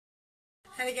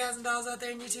Howdy guys and dolls out there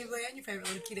in YouTube land, your favorite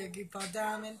little keto Keto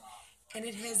Diamond, and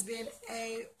it has been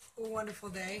a wonderful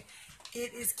day.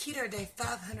 It is keto day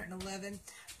 511.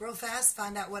 Real fast,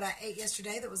 find out what I ate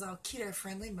yesterday that was all keto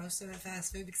friendly, most of it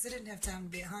fast food because I didn't have time to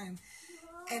be at home.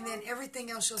 And then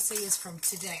everything else you'll see is from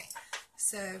today.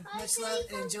 So much love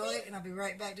and enjoy, and I'll be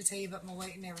right back to tell you about my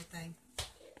weight and everything.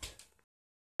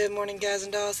 Good morning guys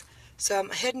and dolls. So I'm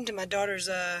heading to my daughter's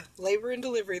labor and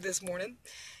delivery this morning.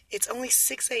 It's only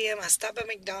 6 a.m. I stopped by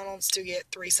McDonald's to get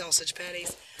 3 sausage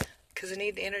patties because I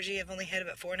need the energy. I've only had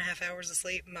about 4.5 hours of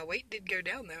sleep. My weight did go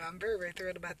down though. I'm very, very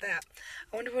thrilled about that.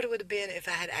 I wonder what it would have been if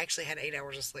I had actually had 8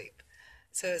 hours of sleep.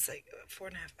 So it's like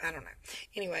 4.5, I don't know.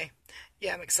 Anyway,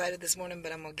 yeah, I'm excited this morning,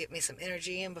 but I'm going to get me some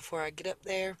energy in before I get up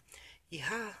there.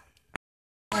 Yeehaw.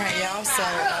 Alright y'all, so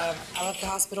I left the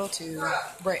hospital to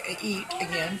eat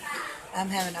again. I'm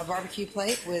having a barbecue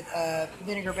plate with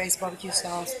vinegar-based barbecue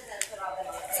sauce,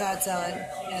 side salad,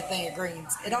 and a thing of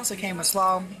greens. It also came with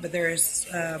slaw, but there is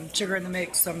sugar in the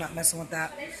mix, so I'm not messing with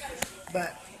that.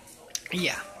 But,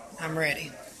 yeah, I'm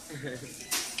ready.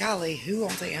 Golly, who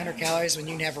wants 800 calories when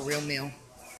you can have a real meal?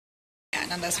 Yeah,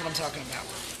 now that's what I'm talking about.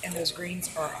 And those greens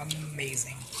are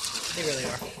amazing. They really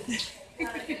are.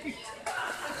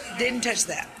 Didn't touch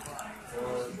that.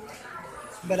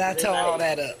 But I tore all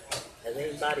that up. Has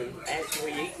anybody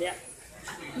actually eaten that?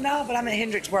 No, but I'm at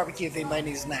Hendrick's Barbecue if anybody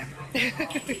needs to know.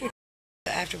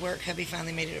 After work, hubby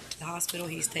finally made it up to the hospital.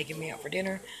 He's taking me out for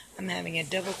dinner. I'm having a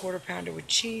double quarter pounder with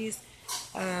cheese.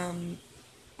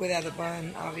 Without the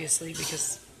bun, obviously,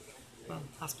 because, well,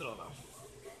 hospital though.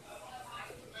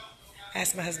 I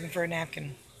asked my husband for a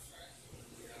napkin.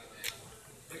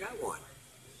 I got one.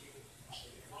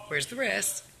 Where's the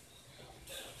rest?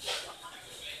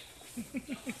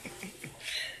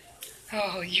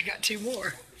 Oh, you got 2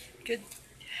 more. Good.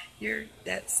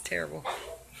 That's terrible.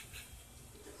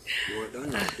 You weren't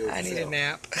done yet. I need a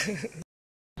nap.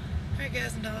 Alright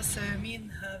guys and dolls, so me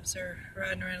and the hubs are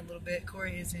riding around a little bit.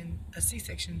 Corey is in a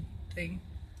C-section thing.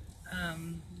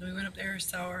 We went up there,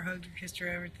 saw her, hugged her, kissed her,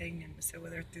 everything, and sat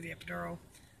with her through the epidural,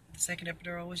 the second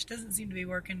epidural, which doesn't seem to be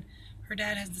working. Her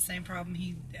dad has the same problem.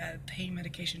 Pain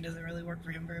medication doesn't really work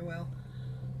for him very well.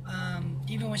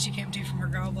 Even when she came to from her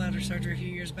gallbladder surgery a few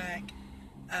years back,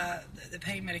 the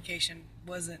pain medication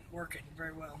wasn't working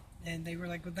very well. And they were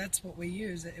like, well, that's what we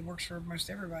use. It works for most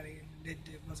everybody. And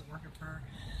it wasn't working for her.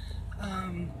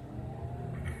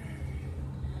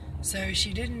 So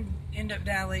she didn't end up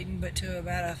dilating, but to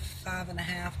about a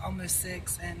 5.5, almost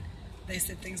 6. And they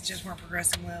said things just weren't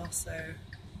progressing well. So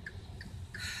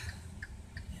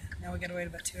yeah, now we got to wait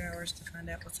about 2 hours to find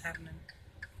out what's happening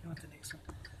and what the next one.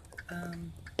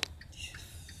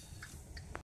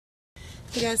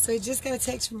 Hey guys, so I just got a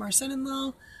text from our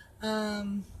son-in-law.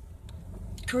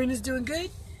 Corrina's doing good,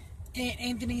 and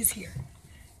Anthony is here.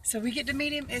 So we get to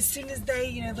meet him as soon as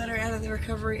they, let her out of the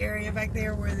recovery area back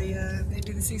there where they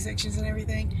do the C-sections and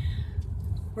everything.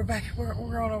 We're back. We're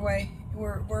on our way.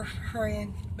 We're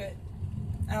hurrying, but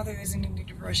I don't think there's any need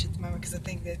to rush at the moment because I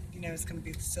think that it's going to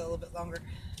be still a little bit longer.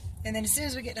 And then as soon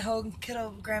as we get to hold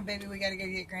kiddo grandbaby, we got to go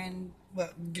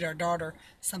get our daughter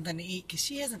something to eat because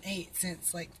she hasn't ate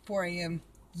since like 4 a.m.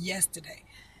 yesterday.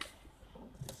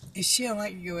 And she don't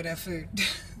like to go without food.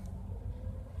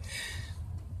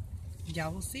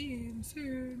 Y'all will see him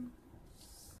soon.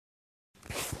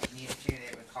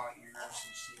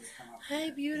 Hey,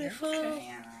 beautiful.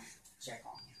 And check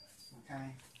on you,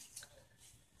 okay?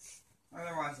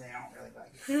 Otherwise, they don't really bug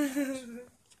you.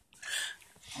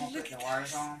 I'm gonna put the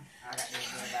wires on. I got the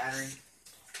battery.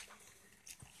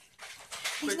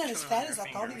 He's not as fat as I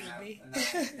thought he would be.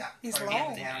 He's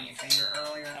long. Down on your finger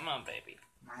earlier. Come on, baby.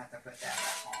 I have to put that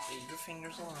back on. Leave your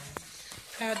fingers alone.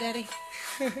 Proud daddy.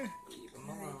 Leave them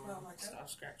alone. Stop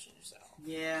scratching yourself.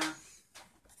 Yeah.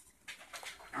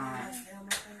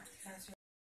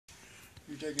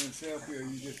 You taking a selfie or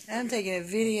you just... I'm taking a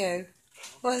video.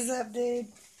 What's up, dude?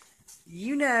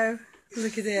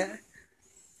 Look at that.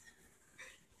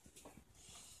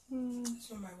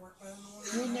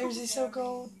 Your nose is so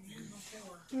cold.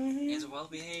 He's well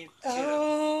behaved.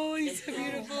 Oh, he's so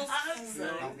beautiful.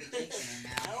 Don't be kicking him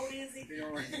now. How old is he? You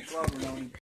don't like the clover on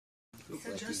him. Look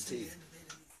like his teeth.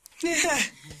 Yeah.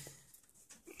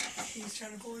 He's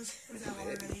trying to pull his out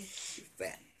already. You're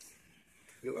fat.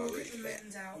 You're already Get the fat.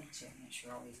 mittens out. Check, make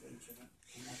sure all these leaves are done.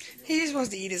 He just wants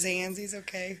to eat his hands. He's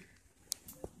okay.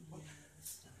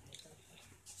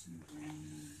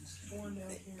 One down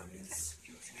here is.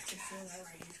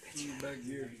 Back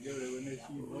years ago, when they see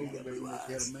baby,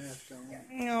 they had a mask on.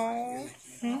 No.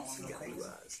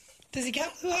 Does he got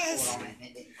blue eyes? Hold on,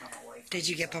 it didn't come away. Did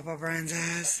you get Papa Brian's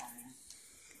eyes?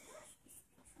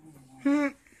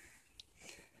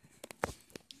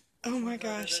 Oh my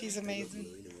gosh, she's amazing.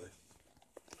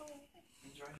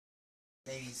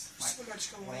 Baby's So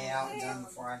much going way on. out and done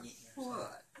before I get here.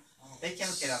 What? They can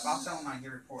look it up. I'll tell them I get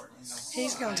a report. You know.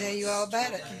 He's gonna tell you all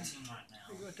about it. 18 right now.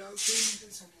 You gonna talk to me?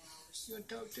 You gonna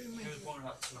talk to me? He was born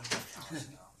about 2.5 hours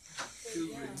ago.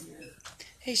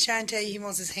 He's trying to tell you he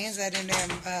wants his hands out in them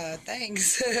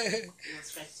things. He wants to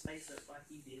scratch his face up like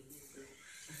you did.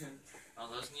 Oh,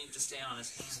 those need to stay on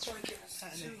his hands.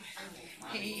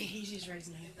 He's just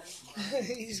raising him.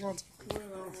 He just wants. Well, I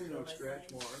don't see no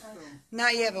scratch marks.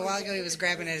 Not yet, but a while ago he was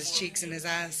grabbing at his cheeks and his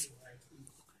eyes.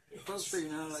 Folks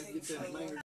figuring out how to get that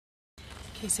finger.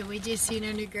 Okay, so we just seen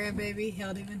our new grandbaby,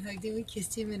 held him and hugged him, we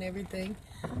kissed him and everything.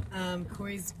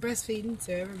 Corey's breastfeeding,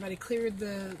 so everybody cleared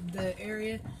the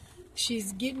area.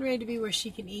 She's getting ready to be where she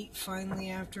can eat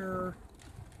finally after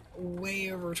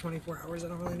way over 24 hours. I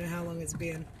don't really know how long it's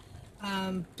been.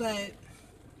 But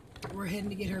we're heading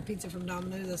to get her pizza from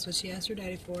Domino's. That's what she asked her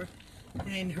daddy for.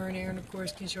 And her and Aaron, of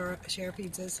course, can share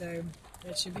pizza, so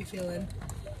that should be filling.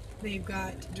 They've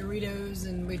got Doritos,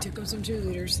 and we took them some 2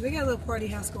 liters. So they got a little party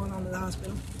house going on at the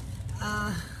hospital.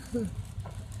 And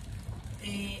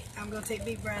I'm going to take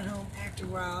Big Brown home after a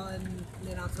while, and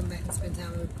then I'll come back and spend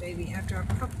time with baby after I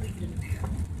probably get a nap.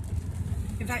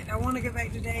 In fact, I want to go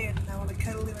back today, and I want to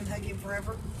cuddle him and hug him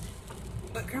forever.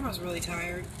 But Grandma's really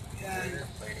tired. I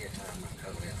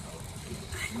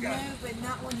know, but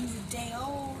not when he's a day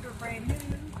old or brand new.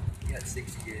 You got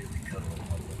 60 years to cuddle him,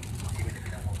 even if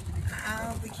you don't want to be cuddled. I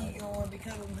don't think he's going to want to be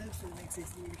cuddling him for the next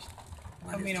 6 years.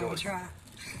 I mean, I'm going to try.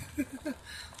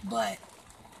 But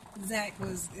Zach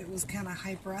was kind of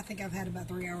hyper. I think I've had about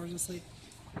 3 hours of sleep.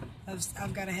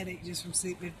 I've got a headache just from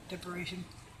sleep deprivation.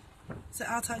 So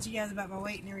I'll talk to you guys about my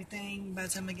weight and everything by the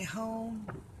time I get home.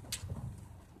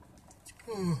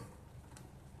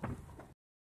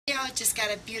 Y'all just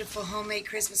got a beautiful homemade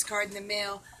Christmas card in the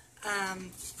mail. I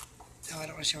don't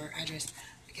want to show her address.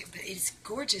 Okay, but it's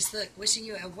gorgeous. Look, wishing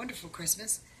you a wonderful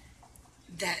Christmas.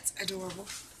 That's adorable.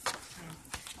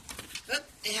 Oh,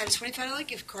 it had a $25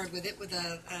 gift card with it with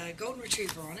a golden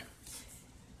retriever on it.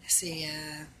 Let's see,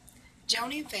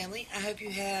 Joni and family, I hope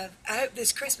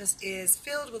this Christmas is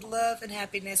filled with love and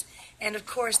happiness. And of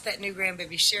course, that new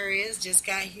grandbaby sure is. Just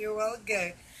got here a while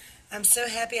ago. I'm so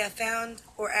happy I found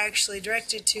or actually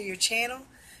directed to your channel.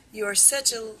 You are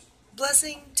such a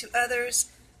blessing to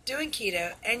others doing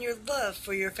keto, and your love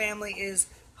for your family is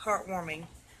heartwarming.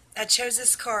 I chose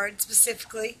this card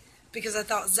specifically because I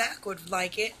thought Zach would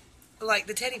like it, like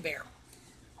the teddy bear.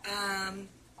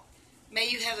 May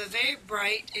you have a very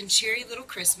bright and cheery little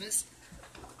Christmas.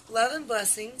 Love and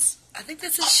blessings. I think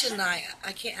this is Shania.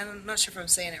 I'm not sure if I'm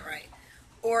saying it right.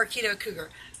 Or Keto Cougar.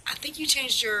 I think you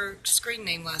changed your screen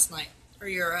name last night, or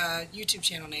your YouTube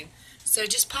channel name. So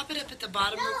just pop it up at the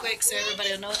bottom real quick so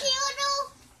everybody will know it. Keto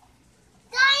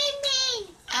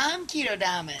Diamond. I'm Keto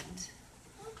Diamond.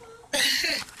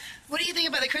 What do you think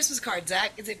about the Christmas card,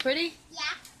 Zach? Is it pretty?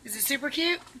 Yeah. Is it super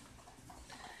cute?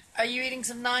 Are you eating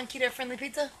some non-keto friendly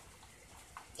pizza?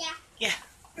 Yeah. Yeah.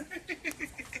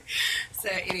 So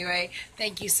anyway,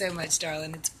 thank you so much,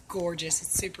 darling. It's gorgeous.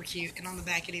 It's super cute. And on the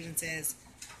back it even says,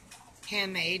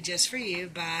 handmade just for you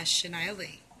by Shania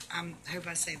Lee. I hope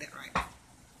I say that right.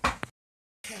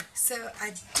 Okay, so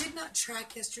I did not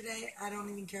track yesterday. I don't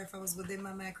even care if I was within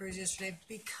my macros yesterday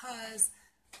because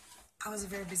I was a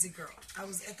very busy girl. I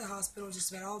was at the hospital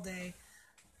just about all day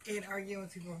and arguing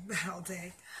with people about all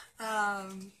day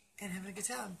and having a good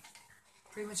time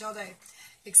pretty much all day.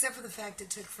 Except for the fact it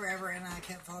took forever and I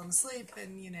kept falling asleep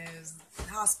and, you know, it was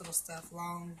hospital stuff,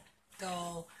 long,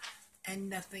 dull, and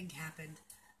nothing happened.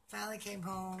 Finally came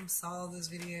home, saw all those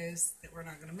videos that we're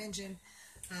not going to mention.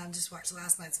 Just watch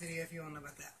last night's video if you want to know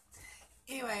about that.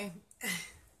 Anyway,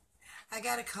 I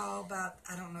got a call about,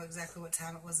 I don't know exactly what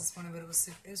time it was this morning, but it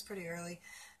was pretty early.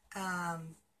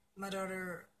 My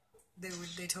daughter,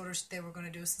 they told her they were going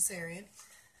to do a cesarean.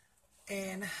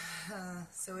 And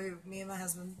so me and my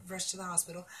husband rushed to the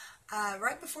hospital.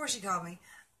 Right before she called me,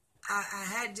 I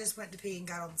had just went to pee and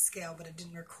got on the scale, but I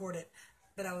didn't record it.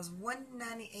 But I was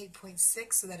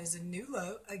 198.6, so that is a new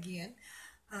low again.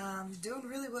 Doing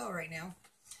really well right now.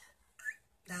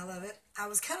 I love it. I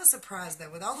was kind of surprised, though.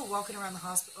 With all the walking around the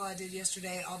hospital I did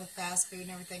yesterday, all the fast food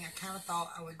and everything, I kind of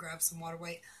thought I would grab some water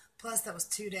weight. Plus, that was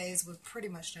 2 days with pretty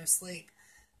much no sleep.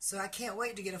 So I can't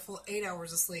wait to get a full 8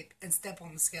 hours of sleep and step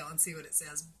on the scale and see what it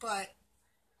says. But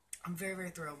I'm very,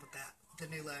 very thrilled with that, the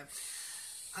new low.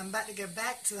 I'm about to go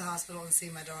back to the hospital and see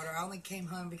my daughter. I only came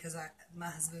home because my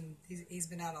husband, he's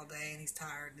been out all day and he's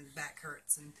tired and his back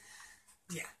hurts. And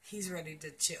yeah, he's ready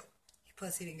to chill. He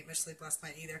Plus, he didn't get much sleep last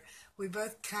night either. We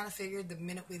both kind of figured the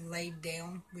minute we laid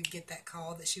down, we'd get that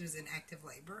call that she was in active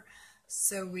labor.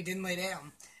 So we didn't lay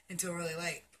down until really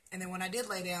late. And then when I did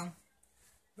lay down,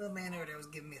 little man over there was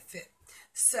giving me a fit.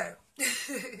 So, it's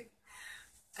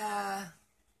a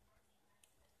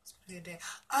good day.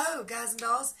 Oh, guys and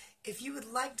dolls, if you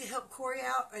would like to help Corey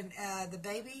out and the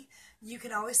baby, you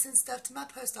can always send stuff to my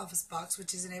post office box,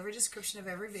 which is in every description of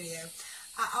every video.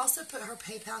 I also put her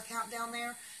PayPal account down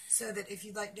there so that if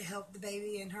you'd like to help the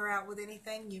baby and her out with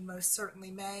anything, you most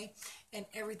certainly may. And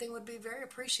everything would be very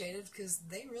appreciated because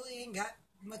they really ain't got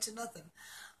much of nothing.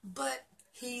 But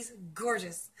he's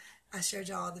gorgeous. I showed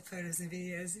y'all all the photos and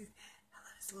videos. I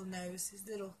love his little nose, his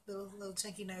little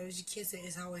chunky nose. You kiss it,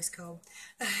 it's always cold.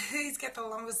 He's got the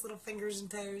longest little fingers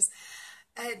and toes.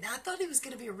 And I thought he was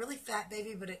going to be a really fat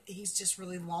baby, but he's just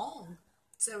really long.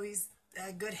 So he's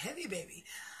a good heavy baby.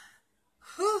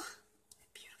 Whew.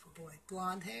 Beautiful boy.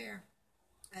 Blonde hair.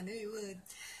 I knew he would.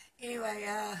 Anyway,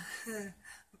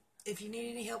 if you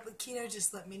need any help with keto,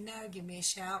 just let me know. Give me a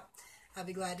shout. I'll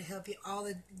be glad to help you. All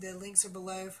the links are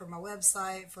below for my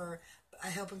website, for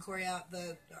helping Corey out,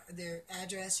 their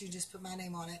address. You just put my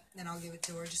name on it, and I'll give it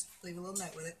to her. Just leave a little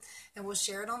note with it. And we'll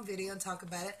share it on video and talk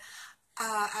about it.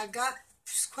 I've got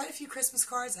quite a few Christmas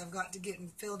cards I've got to get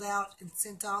them filled out and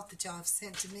sent off that y'all have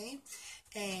sent to me.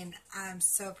 And I'm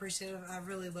so appreciative. I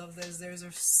really love those. Those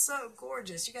are so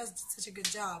gorgeous. You guys did such a good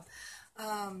job.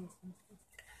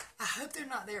 I hope they're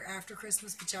not there after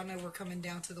Christmas, but y'all know we're coming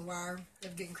down to the wire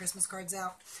of getting Christmas cards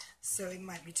out, so it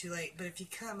might be too late. But if you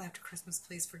come after Christmas,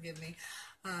 please forgive me.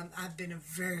 I've been a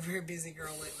very, very busy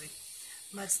girl lately.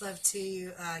 Much love to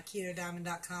you.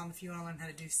 KetoDiamond.com if you want to learn how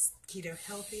to do keto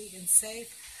healthy and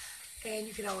safe. And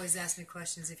you can always ask me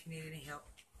questions if you need any help.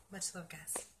 Much love,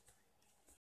 guys.